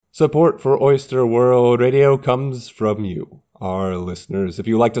Support for Oyster World Radio comes from you, our listeners. If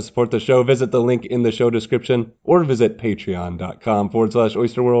you'd like to support the show, visit the link in the show description or visit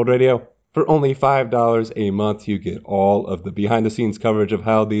patreon.com/Oyster World Radio. For only $5 a month, you get all of the behind-the-scenes coverage of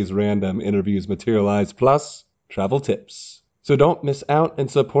how these random interviews materialize, plus travel tips. So don't miss out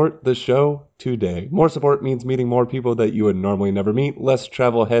and support the show today. More support means meeting more people that you would normally never meet, less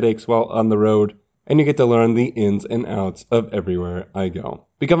travel headaches while on the road, and you get to learn the ins and outs of everywhere I go.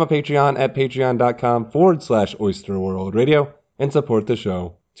 Become a Patreon at patreon.com/Oyster World Radio and support the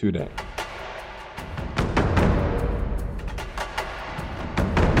show today.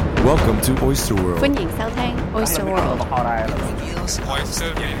 Welcome to Oyster World. 歡迎收聽 Oyster World。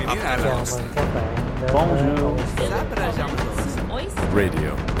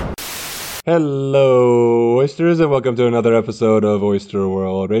 Radio. Hello, oysters, and welcome to another episode of Oyster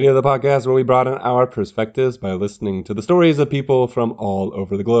World Radio, the podcast where we broaden our perspectives by listening to the stories of people from all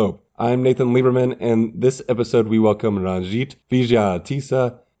over the globe. I'm Nathan Lieberman, and this episode we welcome Ranjit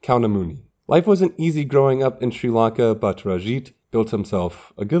Vijayatisa Kaunamuni. Life wasn't easy growing up in Sri Lanka, but Ranjit built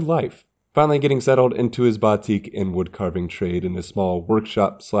himself a good life. Finally getting settled into his batik and wood carving trade in a small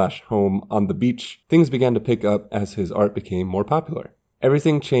workshop/home on the beach, things began to pick up as his art became more popular.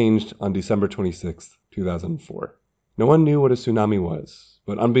 Everything changed on December 26, 2004. No one knew what a tsunami was,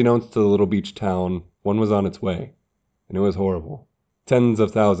 but unbeknownst to the little beach town, one was on its way, and it was horrible. Tens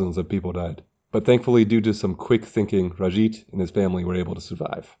of thousands of people died, but thankfully due to some quick thinking, Ranjit and his family were able to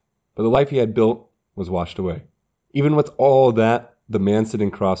survive. But the life he had built was washed away. Even with all that, the man sitting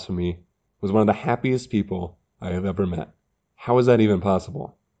across from me was one of the happiest people I have ever met. How is that even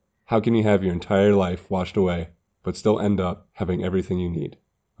possible? How can you have your entire life washed away, but still end up having everything you need?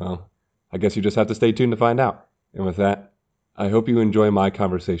 Well, I guess you just have to stay tuned to find out. And with that, I hope you enjoy my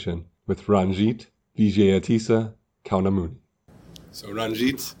conversation with Ranjit Vijayatisa Kaunamuni. So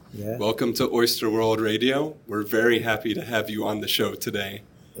Ranjit, welcome to Oyster World Radio. We're very happy to have you on the show today.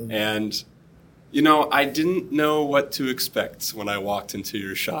 And, you know, I didn't know what to expect when I walked into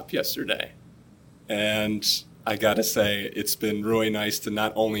your shop yesterday. And I gotta say, it's been really nice to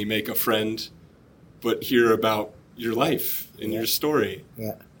not only make a friend, but hear about your life and your story.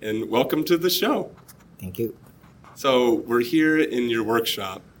 Yeah. And welcome to the show. Thank you. So we're here in your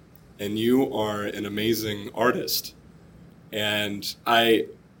workshop, and you are an amazing artist. And I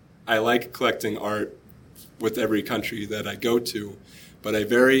like collecting art with every country that I go to, but I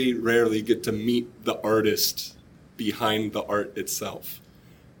very rarely get to meet the artist behind the art itself.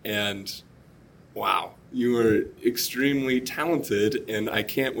 And wow, you are extremely talented, and I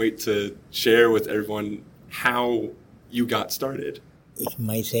can't wait to share with everyone how you got started. It's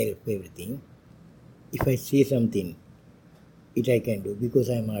myself, everything. If I see something, it I can do because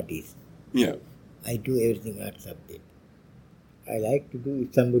I'm artist. Yeah. I do everything art subject. I like to do,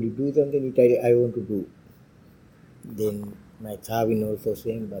 if somebody do something, I want to do. Then my carving also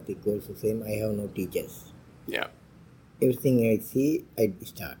same, batik also same. I have no teachers. Yeah. Everything I see, I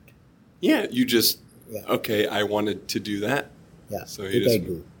start. Yeah, you just, okay, I wanted to do that. Yeah, so it I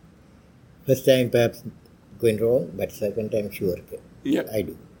do. First time perhaps going wrong, but second time sure. Yeah. I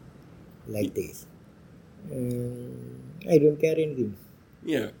do. Like this. I don't care anything.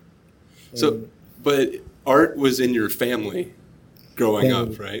 Yeah. So, but art was in your family growing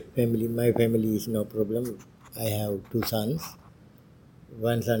up, right? My family is no problem. I have two sons.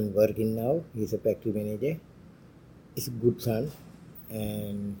 One son working now. He's a factory manager. He's a good son.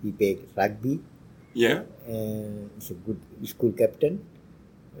 And he plays rugby. Yeah. And he's a good school captain.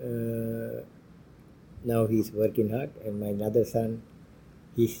 Now he's working hard. And my other son,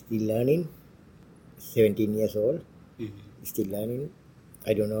 he's still learning. 17 years old. Mm-hmm. He's still learning.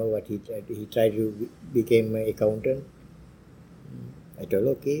 I don't know what he tried. He tried to become an accountant. I told,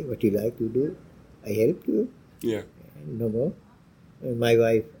 okay, what you like to do, I help you. Yeah. No more. My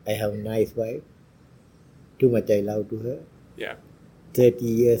wife, I have a nice wife. Too much I love to her. Yeah.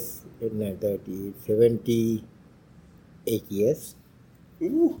 78 years.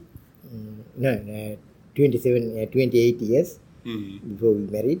 Ooh. 28 years Mm-hmm. before we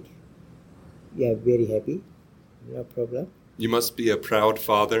married. We are very happy. No problem. You must be a proud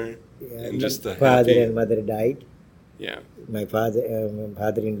father and just a father happy... and mother died. Yeah. My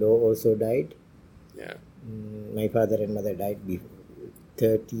father-in-law also died. Yeah. My father and mother died before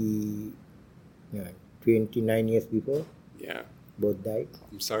 29 years before. Yeah. Both died.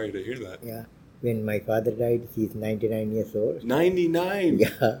 I'm sorry to hear that. Yeah. When my father died, he's 99 years old. 99?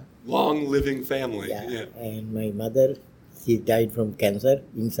 Yeah. Long living family. Yeah. And my mother, she died from cancer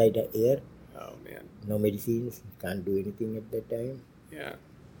inside the air. Oh, man. No medicines, can't do anything at that time. Yeah.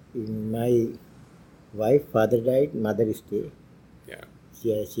 My wife, father died, mother stayed. Yeah.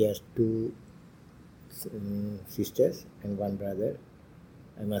 She has two sisters and one brother.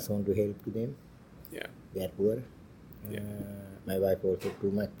 I must want to help to them. Yeah. They are poor. Yeah. My wife also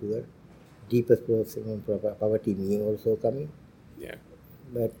too much poor. Deepest poverty, me also coming. Yeah.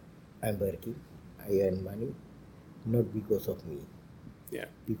 But I'm working. I earn money, not because of me, Yeah.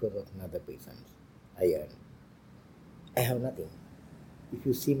 because of another persons. I earn. I have nothing. If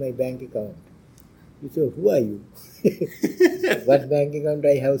you see my bank account, you say, who are you? One bank account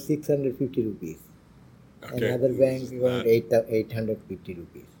I have 650 rupees. Okay. Another bank account 850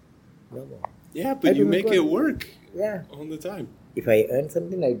 rupees. No more. Yeah, I but you do not make want- it work Yeah. all the time. If I earn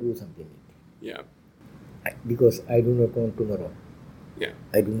something, I do something. Yeah. Because I do not want tomorrow. Yeah.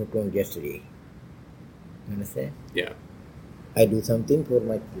 I do not want yesterday. You understand? Yeah. I do something for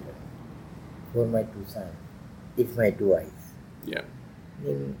my children, for my two sons. It's my two eyes. Yeah.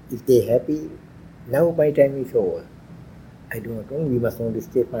 Then if they happy, now my time is over. I do not want, we must only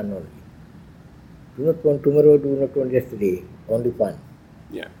stay fun only. Do not want tomorrow, do not want yesterday, only fun.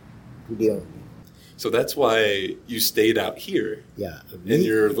 Yeah. Today only. So that's why you stayed out here Yeah. in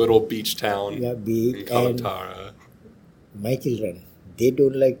your little beach town Yeah, in big and Kalantara. my children, they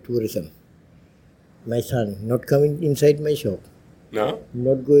don't like tourism. My son, not coming inside my shop, No?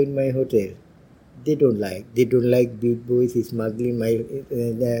 not go in my hotel. They don't like. They don't like beach boys smuggling my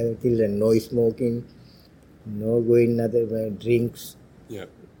children. No smoking, no going other drinks. Yeah.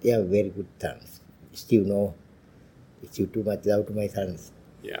 They are very good sons. Still no. Still too much love to my sons.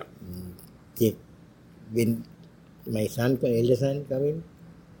 Yeah. They, when my son, elder son come in,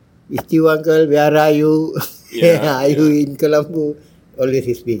 Steve uncle, where are you? Yeah, Are you yeah. in Colombo?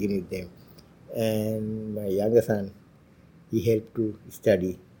 Always speaking with them. And my younger son, he helped to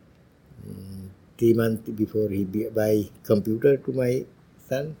study. 3 months before he buy computer to my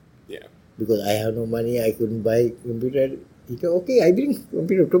son, Yeah. because I have no money, I couldn't buy computer. He said, okay, I bring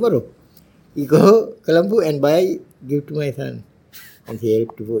computer tomorrow. He go Colombo and buy, give to my son. And he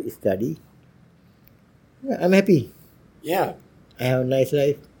helped to go study. Yeah, I'm happy. Yeah. I have a nice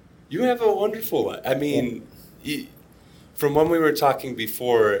life. You have a wonderful life. I mean, from when we were talking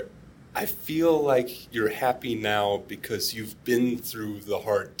before, I feel like you're happy now because you've been through the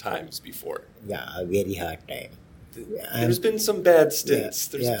hard times before. Yeah, a very hard time. There's been some bad stints.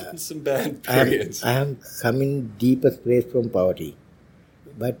 Yeah, There's yeah. been some bad periods. I am coming deepest place from poverty.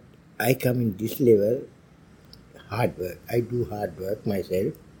 But I come in this level, hard work. I do hard work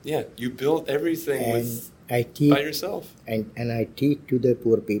myself. Yeah, you built everything And with I teach, by yourself. and I teach to the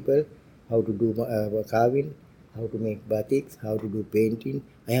poor people how to do carving, how to make batiks, how to do painting.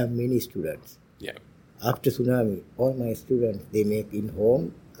 I have many students. Yeah. After tsunami, all my students, they make in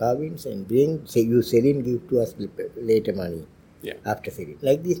home carvings and bring, say you selling, give to us later money. Yeah. After selling.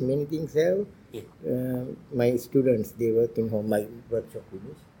 Like this, many things have. Yeah. My students, they work in home, my workshop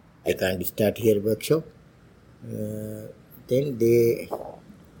finish. I can't start here workshop. Then they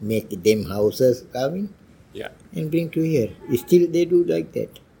make them houses carving Yeah. and bring to here. Still they do like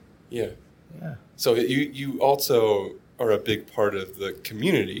that. Yeah. Yeah. So you also are a big part of the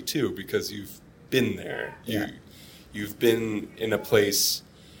community too, because you've been there. Yeah. You've been in a place,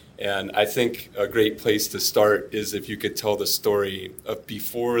 and I think a great place to start is if you could tell the story of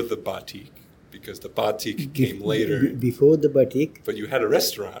before the batik, because the batik came later. Before the batik, But you had a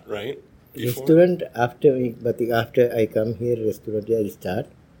restaurant, right? Before? restaurant after batik, after I come here, restaurant I start.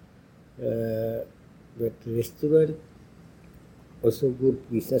 But restaurant also good,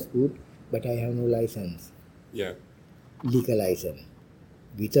 business good, but I have no license. Yeah. Liquor license.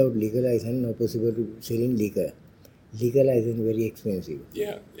 Without liquor license, no possible to selling liquor. Liquor license very expensive.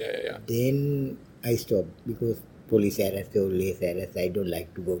 Yeah. Yeah. Yeah. Then I stopped because police arrest or less arrest. I don't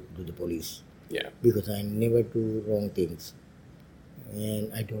like to go to the police Yeah. because I never do wrong things,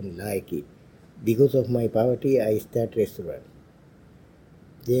 and I don't like it. Because of my poverty, I start restaurant.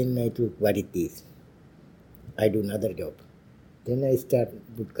 Then I took what it is. I do another job. Then I start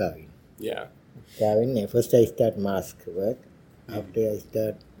wood carving. Yeah. Carving. First I start mask work. After I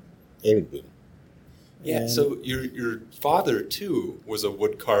start everything. Yeah. And So your father too was a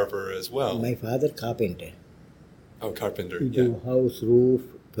wood carver as well. my father carpenter. Oh, carpenter. He Yeah. do house, roof,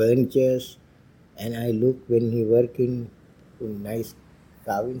 furnitures, and I look when he working nice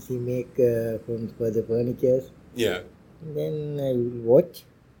carvings he make for the furnitures. Yeah. Then I will watch,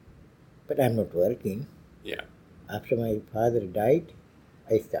 but I'm not working. Yeah. After my father died,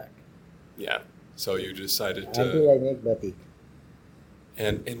 I start Yeah. So you decided until to. I make batik.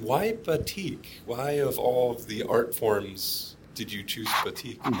 And why batik? Why of all of the art forms did you choose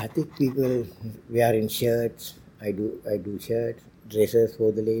batik? Batik people wearing shirts. I do shirts, dresses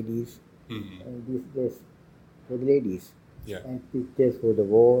for the ladies, Mhm. and this dress for the ladies. Yeah. And pictures for the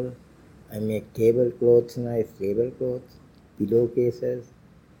wall. I make tablecloths, nice tablecloths, pillowcases,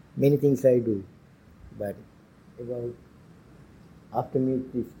 many things I do. But about after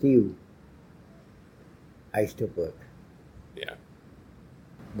meet with Steve, I stop work. Yeah.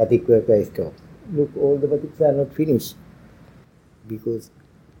 Batik work I stop. Look, all the batiks are not finished because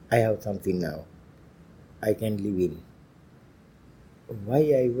I have something now. I can live in. Why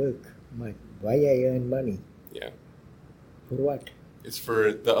I work? Why I earn money? Yeah. For what? It's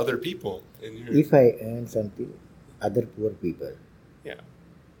for the other people. In your... If I earn something, other poor people, Yeah.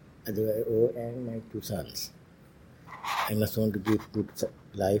 otherwise, and my 2 sons, I must want to give good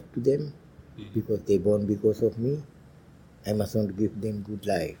life to them because they born because of me. I must want to give them good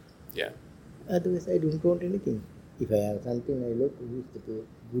life. Yeah. Otherwise, I don't want anything. If I have something, I look who's the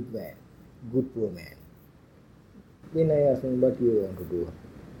good man, good poor man. Then I ask him, what you want to do?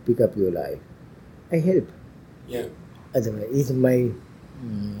 Pick up your life. I help. Yeah. Otherwise, it's my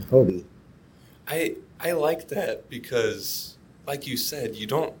hobby. I like that because, like you said, you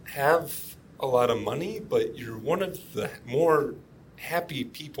don't have a lot of money, but you're one of the more happy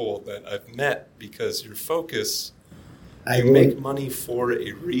people that I've met because your focus, you make money for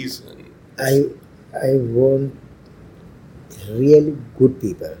a reason. I want really good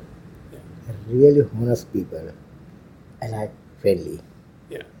people, really honest people. I like friendly,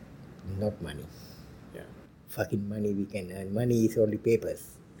 Yeah. not money. Yeah. Fucking money we can earn. Money is only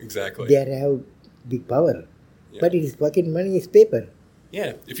papers. Exactly. They have big power. Yeah. But it is fucking money is paper.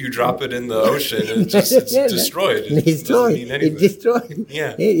 Yeah. If you drop it in the ocean, it's destroyed. It doesn't mean anything. It's destroyed.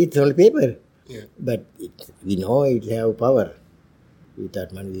 Yeah. It's only paper. Yeah. But we know it have power.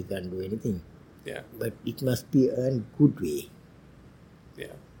 Without money we can't do anything. Yeah. But it must be earned good way.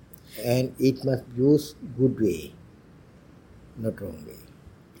 Yeah. And it must use good way, not wrong way.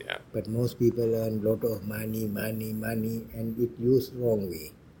 Yeah. But most people earn lot of money, and it used wrong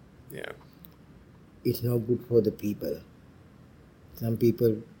way. Yeah. It's not good for the people. Some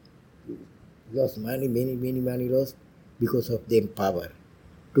people lost money, many money lost because of their power.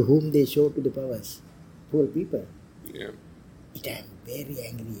 To whom they show to the powers? Poor people. Yeah. I am very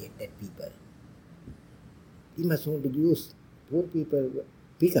angry at that people. They must want to use poor people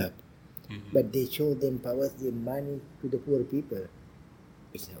pick up, but they show them powers, their money to the poor people.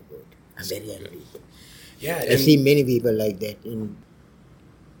 It's not good. I'm very angry. Yeah. I see many people like that. In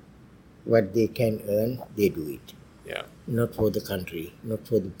what they can earn, they do it. Yeah. Not for the country, not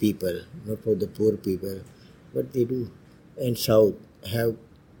for the people, not for the poor people. What they do. And South have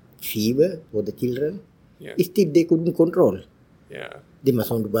fever for the children. Yeah. Still they couldn't control. Yeah. They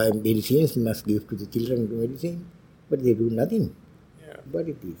must want to buy medicines, must give to the children medicine, but they do nothing. Yeah. But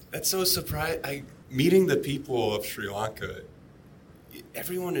it is. That's so surprising. Meeting the people of Sri Lanka,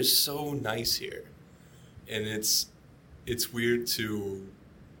 everyone is so nice here. And it's weird to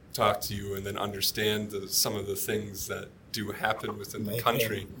talk to you and then understand some of the things that do happen within the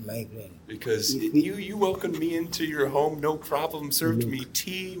country. My friend. Because you welcomed me into your home, no problem, served me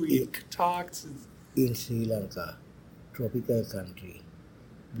tea, we talked. In Sri Lanka, tropical country,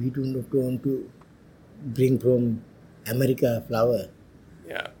 we do not want to bring from America flour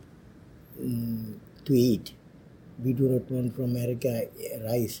Yeah. to eat. We do not want from America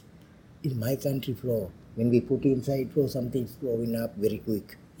rice. In my country flour, when we put inside flour, something's flowing up very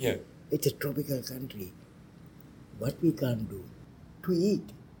quick. Yeah. It's a tropical country. What we can't do? To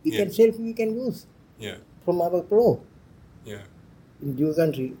eat. We Yeah. can sell, we can use Yeah. from our flour. Yeah. In your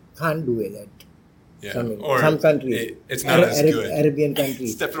country, can't do that. Yeah. Some countries. It's not as good. Arabian It's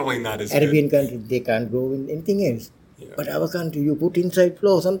countries. definitely not as Arabian good. countries, they can't grow in anything else. Yeah. But our country, you put inside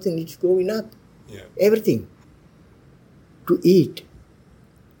flour, something, it's growing up. Yeah. Everything. To eat,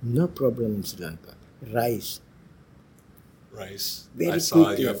 no problem in Sri Lanka. Rice, Rice. Very I saw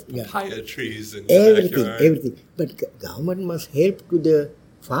quick, you have yeah. papaya trees in your backyard. everything. But government must help to the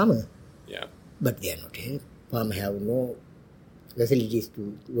farmer. Yeah. But they are not help. Farmer have no facilities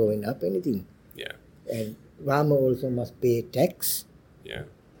to growing up anything. Yeah. And farmer also must pay tax. Yeah.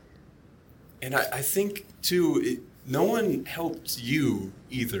 And I think, too, no one helped you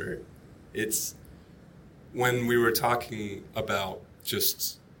either. It's when we were talking about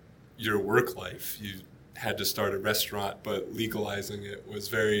just your work life, you had to start a restaurant, but legalizing it was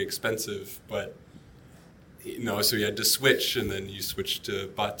very expensive. But, so you had to switch, and then you switched to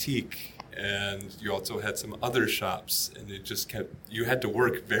batik, and you also had some other shops, and it just you had to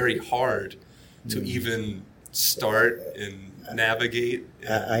work very hard to even start and navigate.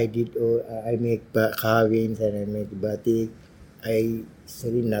 I make carvings and I make batik. I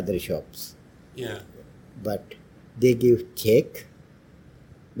sell in other shops. Yeah. But they give check.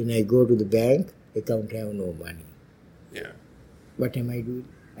 When I go to the bank, account have no money. Yeah. What am I doing?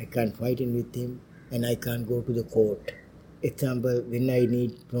 I can't fight in with him and I can't go to the court. Example, when I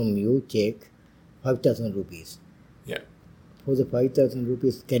need from you check 5,000 rupees. Yeah. For the 5,000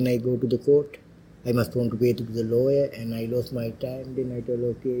 rupees, can I go to the court? I must want to pay to the lawyer and I lost my time. Then I told,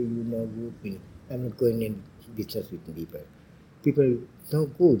 okay, you know, good. I'm not going in business with people. People no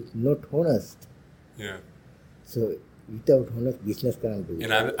good, not honest. Yeah. So without honest, business can't do.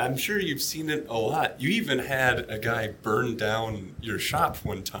 And I'm sure you've seen it a lot. You even had a guy burn down your shop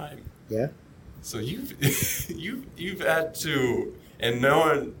one time. Yeah. So you've you've had to, and no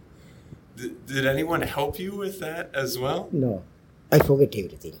one. Did anyone help you with that as well? No, I forget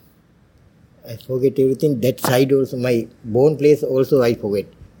everything. That side also, my born place also I forget.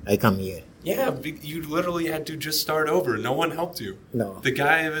 I come here. Yeah, you literally had to just start over. No one helped you. No. The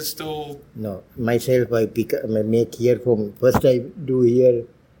guy was still... No, myself I make here from, first I do here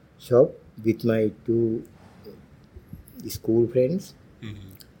shop with my two school friends. Mm-hmm.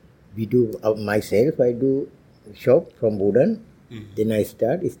 We do, myself I do shop from wooden. Mm-hmm. Then I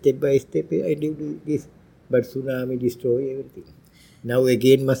start step by step, I do this. But tsunami destroy everything. Now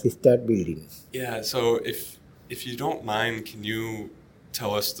again must start building. Yeah, so if you don't mind, can you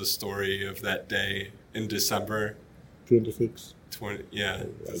tell us the story of that day in December 26.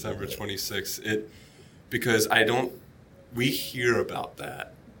 December 26th. Because we hear about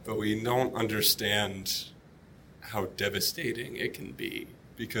that, but we don't understand how devastating it can be.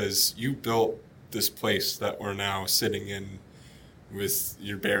 Because you built this place that we're now sitting in with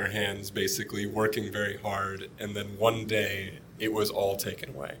your bare hands, basically working very hard, and then one day it was all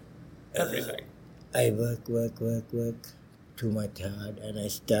taken away. Everything. I work too much hard, and I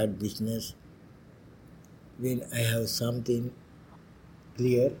start business. When I have something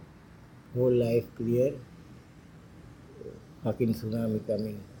clear, whole life clear, fucking tsunami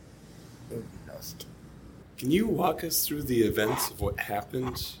coming, you'll be lost. Can you walk us through the events of what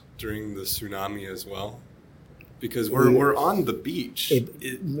happened during the tsunami as well? Because we're on the beach.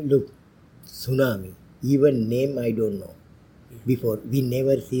 Look, tsunami, even name I don't know. Before, we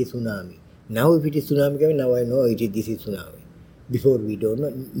never see tsunami. Now if it is tsunami coming, now I know this is tsunami. Before we don't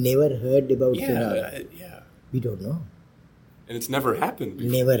know, never heard about tsunami. We don't know. And it's never happened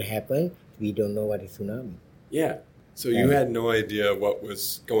before. Never happened. We don't know what is tsunami. Yeah. So you had no idea what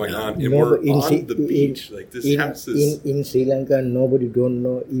was going on. And we're on the beach. This house is... In Sri Lanka, nobody don't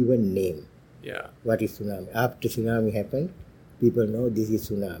know even name. Yeah. What is tsunami? After tsunami happened, people know this is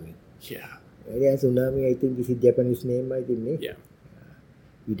tsunami. Yeah. Yeah, tsunami, I think this is Japanese name, I think. Yeah.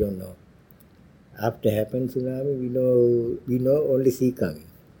 We don't know. After happened tsunami, we know only sea coming.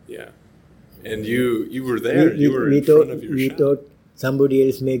 Yeah. And you were there. You were in front of your shop. We thought somebody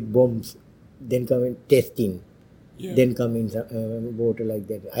else make bombs, then come in testing, then come in water like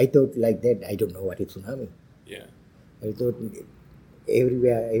that. I thought like that. I don't know what is tsunami. Yeah. I thought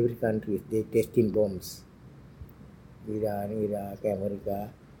everywhere, every country, they testing bombs. Iran, Iraq,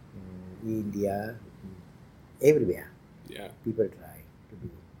 America, India, everywhere. Yeah. People try to do.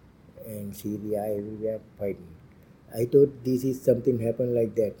 And Syria, everywhere fighting. I thought this is something happen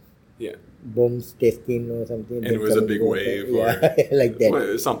like that. Yeah. Bombs testing or something. And it was a big wave or like that.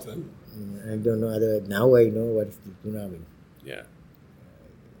 Well, something. I don't know other. Now I know what is the tsunami. Yeah.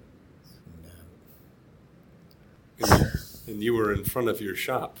 And you were in front of your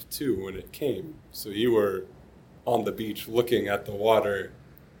shop too when it came. So you were on the beach looking at the water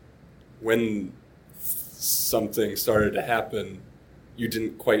when something started to happen. You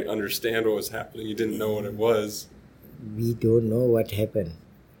didn't quite understand what was happening. You didn't know what it was. We don't know what happened.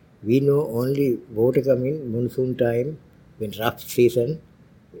 We know only water coming, monsoon time, when rough season,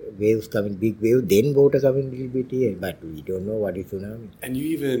 waves coming, big wave, then water coming a little bit here. But we don't know what is tsunami. And you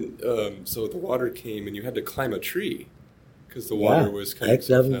even, so the water came and you had to climb a tree because the water was coming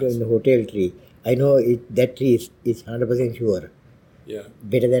so fast. I climbed in the hotel tree. I know that tree is 100% sure. Yeah.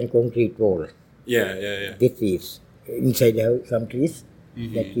 Better than concrete wall. Yeah. This is inside some trees.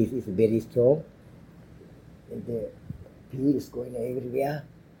 Mm-hmm. That tree is very strong. And the tree is going everywhere.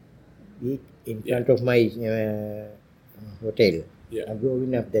 In front of my hotel. Yeah. I'm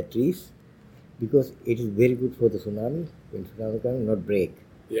going up the trees because it is very good for the tsunami. When tsunami comes, not break.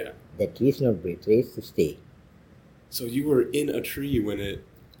 Yeah. The trees not break, trees stay. So you were in a tree when it...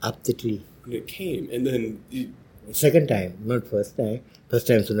 Up the tree. When it came, and then... Second time, not first time. First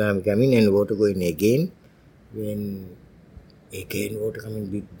time tsunami coming and water going again. When again water coming,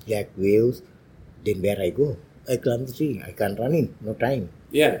 big black waves, then where I go? I climb the tree. I can't run in, no time.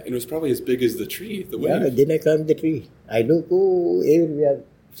 Yeah, it was probably as big as the tree, the wave. Yeah, then I climb the tree. I look, everywhere,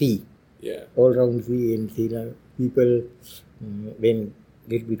 sea. Yeah. All around sea and sea. People, when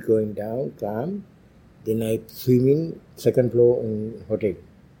little bit going down, calm, Then I swim in second floor in hotel.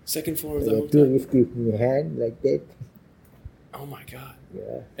 Second floor of the The hotel. tourists give me hand like that. Oh my God.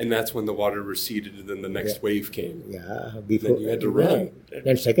 Yeah, And that's when the water receded and then the next Yeah. wave came. yeah. Before you had to run.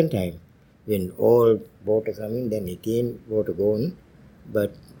 Then second time, when all water coming, then again water gone.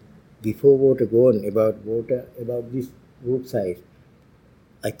 But before water gone, about this roof size,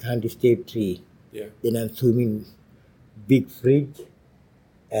 I can't escape tree. Yeah. Then I'm swimming, big fridge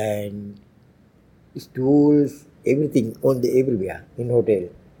and stools, everything on the everywhere in hotel.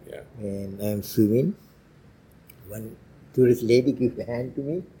 Yeah. And I'm swimming. One tourist lady gives a hand to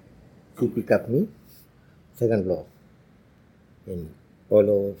me. She pick up me. Second floor. Then all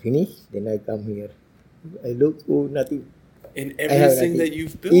over finished. Then I come here. I look, oh, nothing. And I have everything nothing. that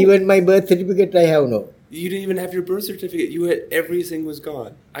you've built. Even my birth certificate I have no. You didn't even have your birth certificate. You had everything was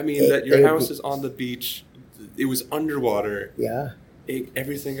gone. I mean, Eh, that your everything. house is on the beach. It was underwater. Yeah.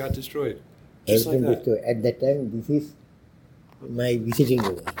 Everything got destroyed. Just Everything like that. destroyed. At that time, this is my visiting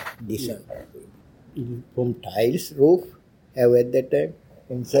room. This one. From tiles roof, have at that time.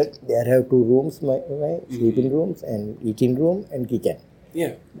 Inside, there have two rooms, my sleeping rooms and eating room and kitchen.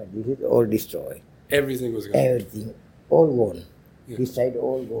 Yeah. But this is all destroyed. Everything was gone. Everything, all gone. Yeah. This side,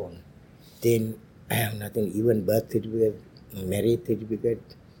 all gone. Then I have nothing, even birth certificate, marriage certificate,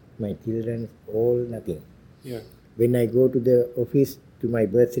 my children, all nothing. Yeah. When I go to the office to my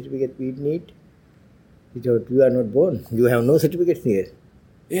birth certificate we need, he told, you are not born. You have no certificates here.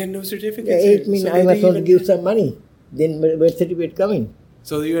 Yeah, no certificates. Yeah, here. it means So I they must didn't also even give have- some money. Then my birth certificate coming.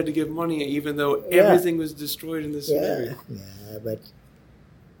 So you had to give money even though Yeah. everything was destroyed in the tsunami. Yeah, but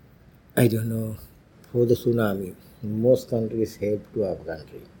I don't know. For the tsunami, most countries help to our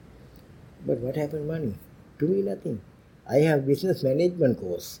country. But what happened money? To me, nothing. I have business management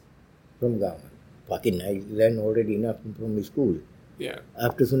course from government. Fucking, I learned already enough from school. Yeah.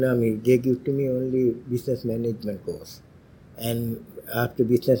 After tsunami, they give to me only business management course. And after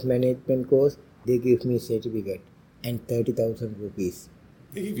business management course, they give me certificate and 30,000 rupees.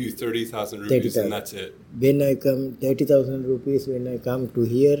 They give you 30,000 rupees 30,000. and that's it. When I come, 30,000 rupees, when I come to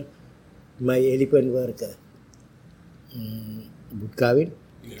here, my elephant worker, Budkavin,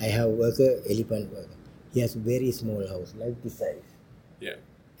 Yeah. I have worker, elephant worker. He has very small house, like this size. Yeah.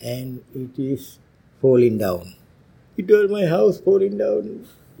 And it is falling down. He told my house falling down.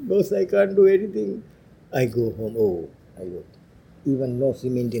 Boss, I can't do anything. I go home. Oh, I go. Even no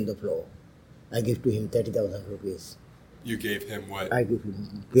cement in the floor. I give to him 30,000 rupees. You gave him what? I give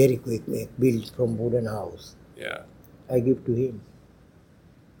him very quick build from wooden house. Yeah. I give to him.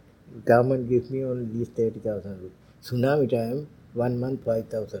 Government gives me only these 30,000 rupees. Tsunami time, 1 month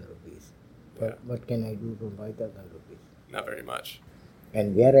 5,000 rupees. Yeah. What can I do from 5,000 rupees? Not very much.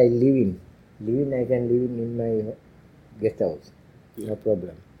 And where I live in I can live in my guest house, no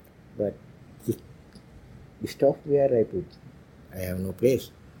problem. But the stuff where I put, I have no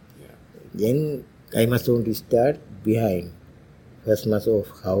place. Yeah. Then I must want to start behind. First must of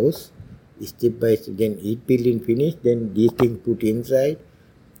house, step by step, then each building finish, then these things put inside.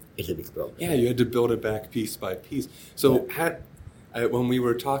 It's a big problem. Yeah, you had to build it back piece by piece. So when we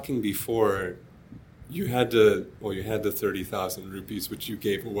were talking before, you had the 30,000 rupees, which you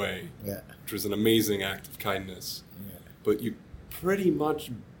gave away, Yeah. which was an amazing act of kindness. Yeah. But you pretty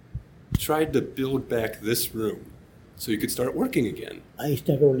much tried to build back this room so you could start working again. I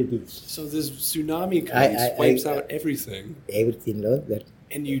start only this. So this tsunami comes, wipes out everything, Everything like that.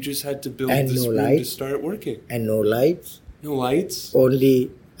 and you just had to build And this no room to lights. start working. And no lights. No lights,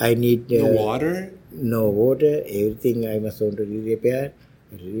 Only I need no water. no water. Everything I must want to repair.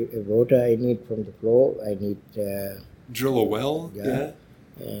 Water I need from the floor. I need Drill a well. Yeah.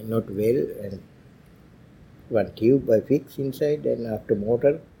 not well, and one tube I fix inside, and after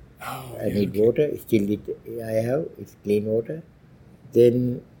motor Oh, I yeah, need okay. water. Still I have it's clean water.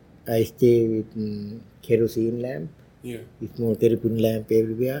 Then I stay with kerosene lamp. Yeah. Small kerosene lamp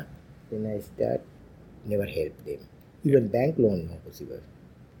everywhere. Then I start. Never help them. Even bank loan not possible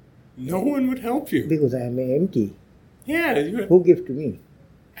No one would help you. because I am empty. Yeah, you. Who give to me?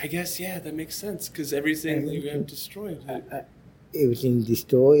 I guess that makes sense because everything you have destroyed. Everything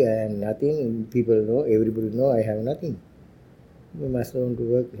destroyed. I have nothing. People know. Everybody know I have nothing. I must learn to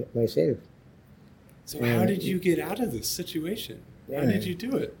work myself. So how did you get out of this situation? How did you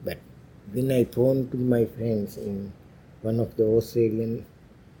do it? But when I phoned to my friends in one of the Australian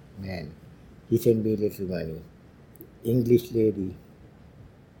man, he sent me little money. English lady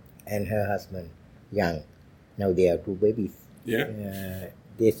and her husband, young. Now they have 2 babies. Yeah.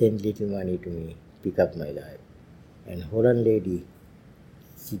 They sent little money to me, pick up my life. And Holland lady,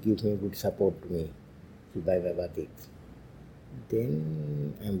 she gives me good support to me. She buy my batiks.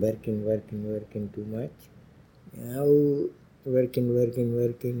 Then I'm working too much. Now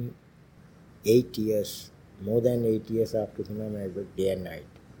working 8 years, more than 8 years after tsunami, I work day and night.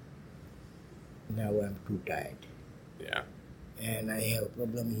 Now I'm too tired. Yeah. And I have a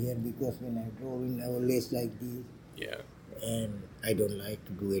problem here because when I drove in always like this, Yeah. and I don't like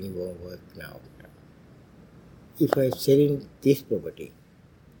to do any more work now. If I sell in this property,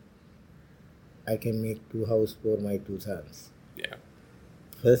 I can make 2 houses for my 2 sons. Yeah.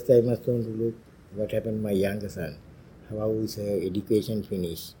 First, I must want to look what happened to my younger son. How is her education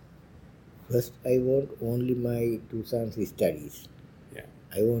finished? First, I want only my 2 sons' studies. Yeah.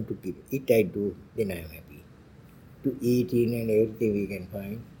 I want to keep it. I do, then I am happy. To eat in and everything we can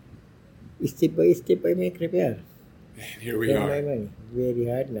find. Step by step, I make repair. And here we From my are. money. Very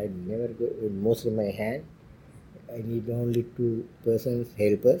hard, and I never go, mostly my hand. I need only 2 persons,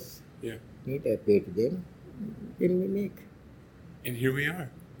 helpers. Yeah. I pay to them. Then we make. And here we are.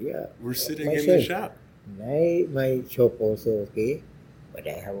 Yeah. We're sitting in myself. the shop. My shop also okay, but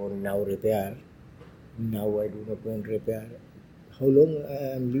I have only now repair. Now I do not want repair. How long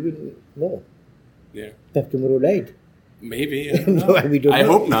I am living more? Yeah. If tomorrow died. Maybe. I don't know. No, we don't I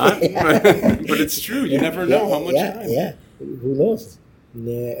know. hope not. But it's true. You never know how much time. Yeah, who knows?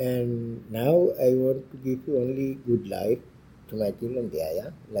 And now I want to give you only good life to my children. They are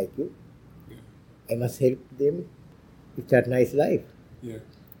young, like you. I must help them start nice life. Yeah.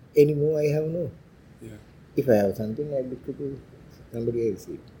 Anymore I have no. Yeah. If I have something, I look to somebody else.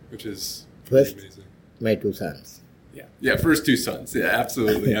 Which is First, amazing. my 2 sons. Yeah. Yeah. First 2 sons. Yeah.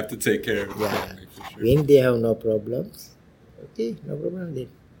 Absolutely. You have to take care of the Yeah. family for sure. When they have no problems, okay, no problem then.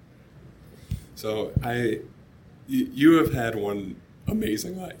 So you have had one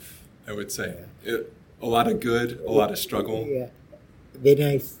amazing life, I would say. A lot of good, a lot of struggle. Yeah. When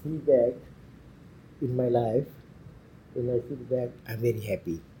I see that in my life, when I see that, I'm very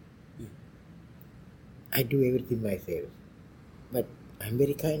happy. Yeah. I do everything myself, but I'm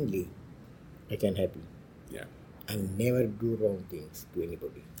very kindly. I can happy. Yeah. I never do wrong things to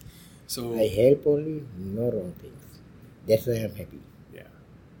anybody. So I help only, no wrong things. That's why I'm happy. yeah.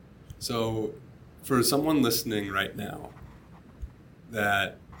 So for someone listening right now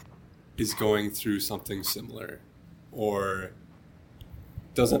that is going through something similar or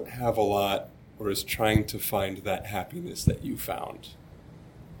doesn't have a lot or is trying to find that happiness that you found,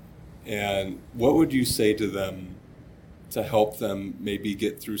 and what would you say to them to help them maybe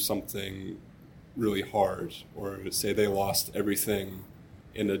get through something really hard, or say they lost everything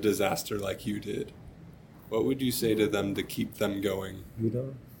in a disaster like you did? What would you say to them to keep them going? You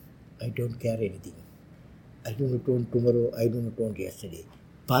know, I don't care anything. I do not want tomorrow, I do not want yesterday.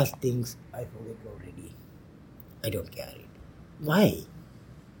 Past things, I forget already. I don't care it. Why?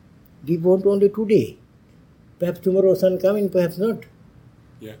 We want only today. Perhaps tomorrow sun coming, perhaps not.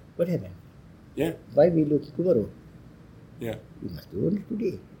 Yeah. What happened? Yeah. Why we look tomorrow? Yeah. We must do only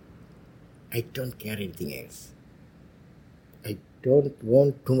today. I don't care anything else. I don't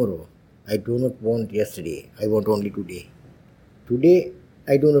want tomorrow. I do not want yesterday. I want only today. Today,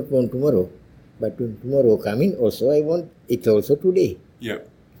 I do not want tomorrow. But when tomorrow coming, also I want, it's also today. Yeah.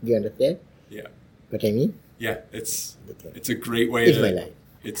 Do you understand Yeah. what I mean? Yeah. It's Okay. a great way It's to my life.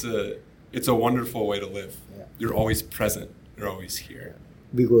 It's a wonderful way to live. Yeah. You're always present. You're always here.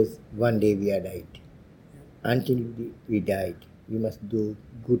 Because one day we are died. Until we died, we must do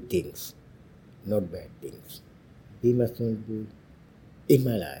good things, not bad things. We must not do, in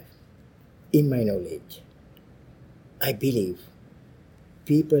my life, in my knowledge, I believe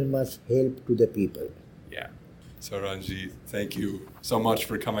people must help to the people. Yeah. So Ranjit, thank you so much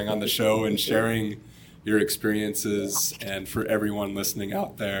for coming on the show and sharing your experiences. And for everyone listening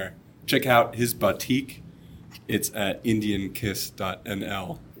out there, check out his batik. It's at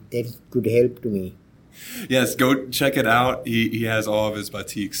indiankiss.nl. That's good help to me. Yes, go check it out. He has all of his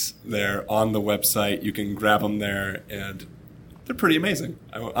batiks there on the website. You can grab them there, and they're pretty amazing.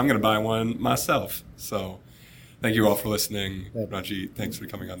 I'm going to buy one myself. So thank you all for listening. Right. Ranjit, thanks for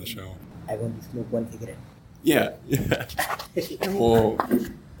coming on the show. I want to smoke one cigarette. Yeah. And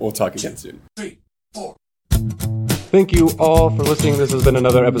we'll talk again soon. Thank you all for listening. This has been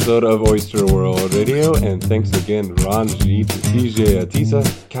another episode of Oyster World Radio, and thanks again, Ranjit DJ Atisa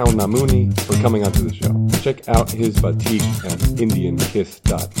Kaunamuni, for coming onto the show. Check out his batik at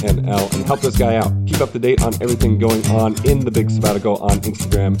indiankiss.nl and help this guy out. Keep up to date on everything going on in the Big Sabbatical on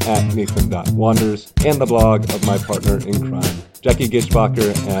Instagram at Nathan.Wanders and the blog of my partner in crime, Jackie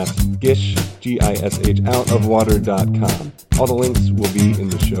Gishbacher at Gish, Gish, out of water.com. All the links will be in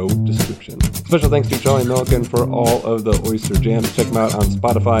the show description. description. Special thanks to Charlie Milliken for all of the Oyster Jams. Check them out on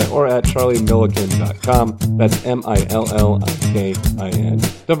Spotify or at charliemilliken.com. That's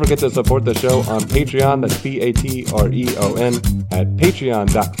MILLIKIN. Don't forget to support the show on Patreon. That's PATREON at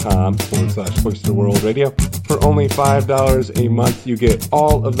patreon.com/Oyster World Radio. For only $5 a month, you get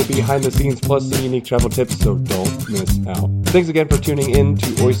all of the behind the scenes plus some unique travel tips, so don't miss out. Thanks again for tuning in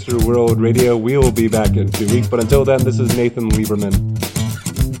to Oyster World Radio. We will be back in 2 weeks, but until then, this is Nathan Lieberman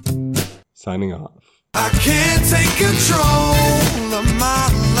signing off. I can't take control of my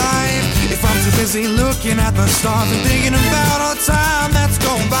life if I'm too busy looking at the stars and thinking about all time that's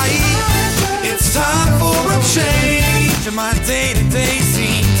gone by. It's time for a change in my day-to-day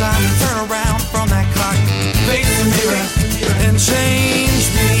scene. Time to turn around from that clock, face the mirror, and change.